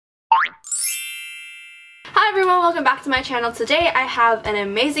Hi everyone, welcome back to my channel. Today I have an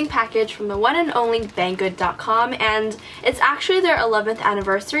amazing package from the one and only Banggood.com, and it's actually their 11th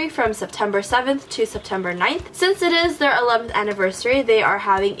anniversary from September 7th to September 9th. Since it is their 11th anniversary, they are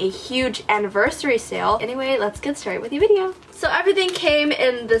having a huge anniversary sale. Anyway, let's get started with the video. So everything came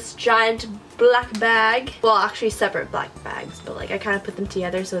in this giant black bag. Well, actually separate black bags, but like I kind of put them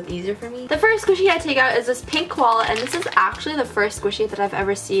together so it's easier for me. The first squishy I take out is this pink wallet, and this is actually the first squishy that I've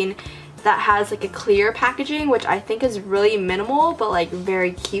ever seen that has like a clear packaging, which I think is really minimal but like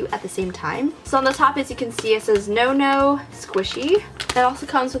very cute at the same time. So on the top, as you can see, it says no squishy. It also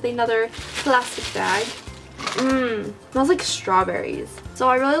comes with another plastic bag. Smells like strawberries. So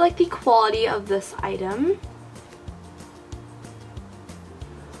I really like the quality of this item.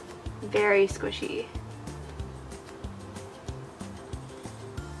 Very squishy.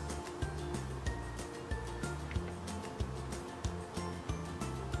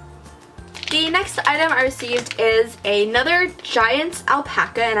 The next item I received is another giant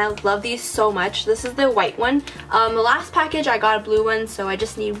alpaca, and I love these so much. This is the white one. The last package I got a blue one, so I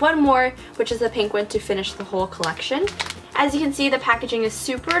just need one more, which is the pink one, to finish the whole collection. As you can see, the packaging is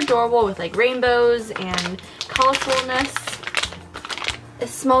super adorable with like rainbows and colorfulness. It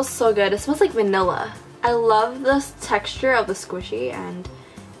smells so good. It smells like vanilla. I love this texture of the squishy, and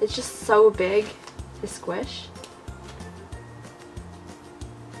it's just so big to squish.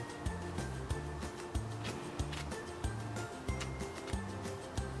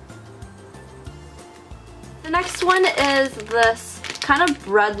 The next one is this kind of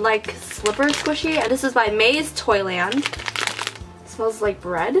bread-like slipper squishy, and this is by May's Toyland. It smells like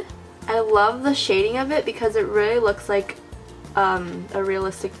bread. I love the shading of it because it really looks like a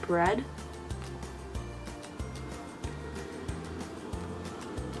realistic bread.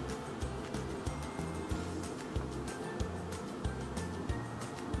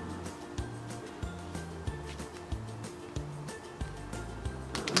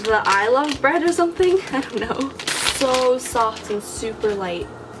 The I love bread or something? I don't know. So soft and super light.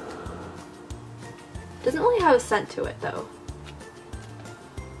 Doesn't really have a scent to it though.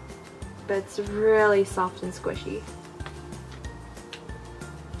 But it's really soft and squishy.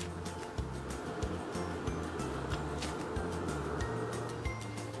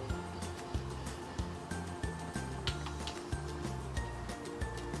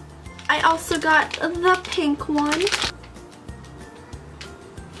 I also got the pink one.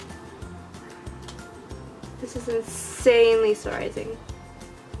 This is insanely surprising.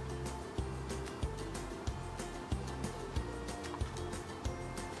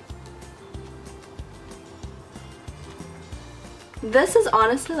 This is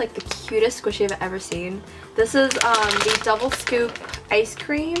honestly like the cutest squishy I've ever seen. This is the double scoop ice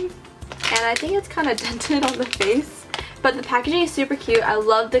cream, and I think it's kind of dented on the face, but the packaging is super cute. I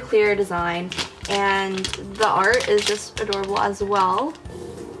love the clear design, and the art is just adorable as well.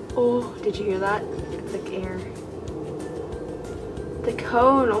 Oh, did you hear that? It's like air. The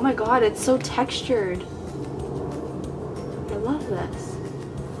cone, oh my god, it's so textured. I love this.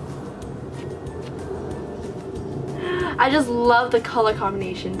 I just love the color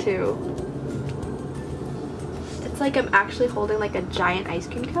combination too. It's like I'm actually holding like a giant ice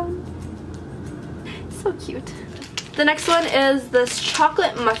cream cone. It's so cute. The next one is this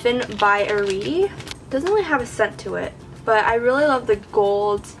chocolate muffin by Ari. Doesn't really have a scent to it, but I really love the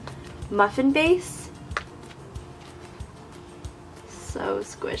gold muffin base. So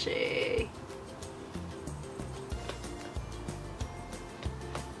squishy.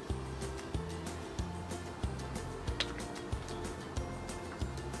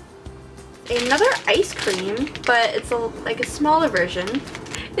 Another ice cream, but it's like a smaller version.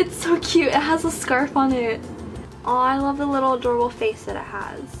 It's so cute. It has a scarf on it. Oh, I love the little adorable face that it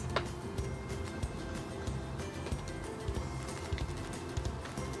has.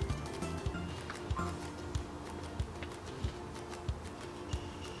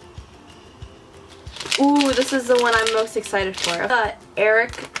 Ooh, this is the one I'm most excited for. The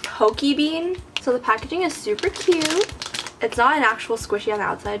Eric Pokey Bean. So the packaging is super cute. It's not an actual squishy on the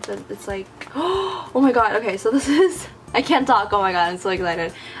outside, but it's like, oh my god, okay, so this is, I can't talk, oh my god, I'm so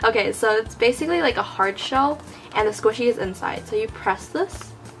excited. Okay, so it's basically like a hard shell, and the squishy is inside. So you press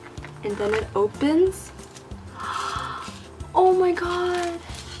this, and then it opens. Oh my god,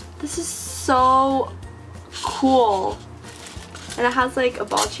 this is so cool. And it has like a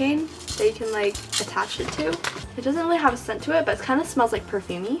ball chain that you can like attach it to. It doesn't really have a scent to it, but it kind of smells like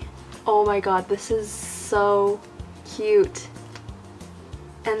perfumey. Oh my god, this is so cute.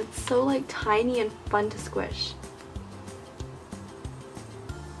 And it's so like tiny and fun to squish.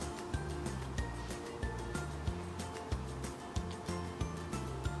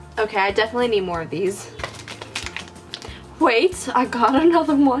 Okay, I definitely need more of these. Wait, I got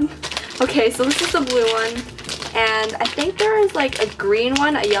another one. Okay, so this is the blue one, and I think there is like a green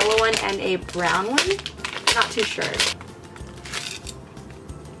one, a yellow one, and a brown one. Not too sure.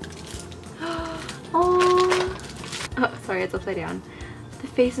 Oh, sorry, it's upside down. The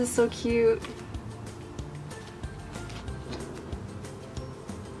face is so cute.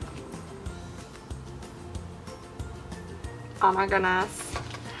 Oh my goodness.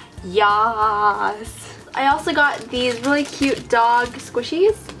 Yes! I also got these really cute dog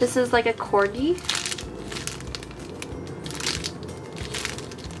squishies. This is like a corgi.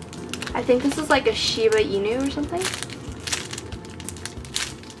 I think this is like a Shiba Inu or something.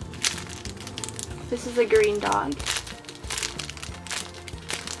 This is a green dog.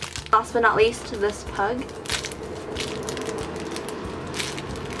 Last but not least, this pug.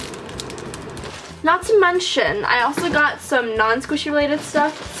 Not to mention, I also got some non-squishy related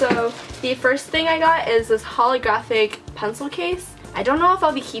stuff. So the first thing I got is this holographic pencil case. I don't know if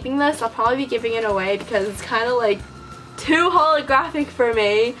I'll be keeping this. I'll probably be giving it away because it's kind of like too holographic for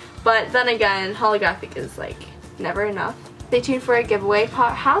me. But then again, holographic is like never enough. Stay tuned for a giveaway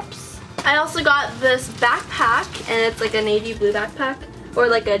perhaps. I also got this backpack, and it's like a navy blue backpack or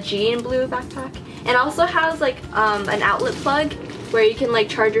like a jean blue backpack. And it also has like an outlet plug where you can like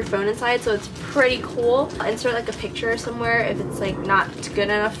charge your phone inside, so it's pretty cool. I'll insert like a picture somewhere if it's like not good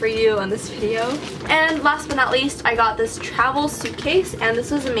enough for you on this video. And last but not least, I got this travel suitcase, and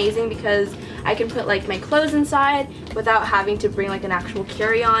this was amazing because I can put like my clothes inside without having to bring like an actual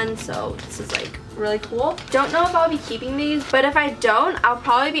carry-on, so this is like really cool. Don't know if I'll be keeping these, but if I don't, I'll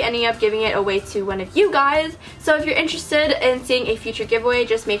probably be ending up giving it away to one of you guys. So if you're interested in seeing a future giveaway,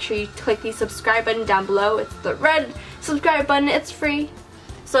 just make sure you click the subscribe button down below. It's the red subscribe button. It's free.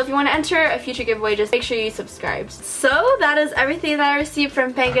 So if you want to enter a future giveaway, just make sure you subscribe. So that is everything that I received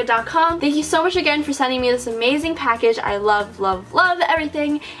from Banggood.com. Thank you so much again for sending me this amazing package. I love, love, love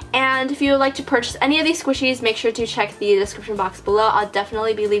everything. And if you would like to purchase any of these squishies, make sure to check the description box below. I'll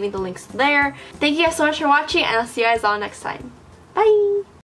definitely be leaving the links there. Thank you guys so much for watching, and I'll see you guys all next time. Bye!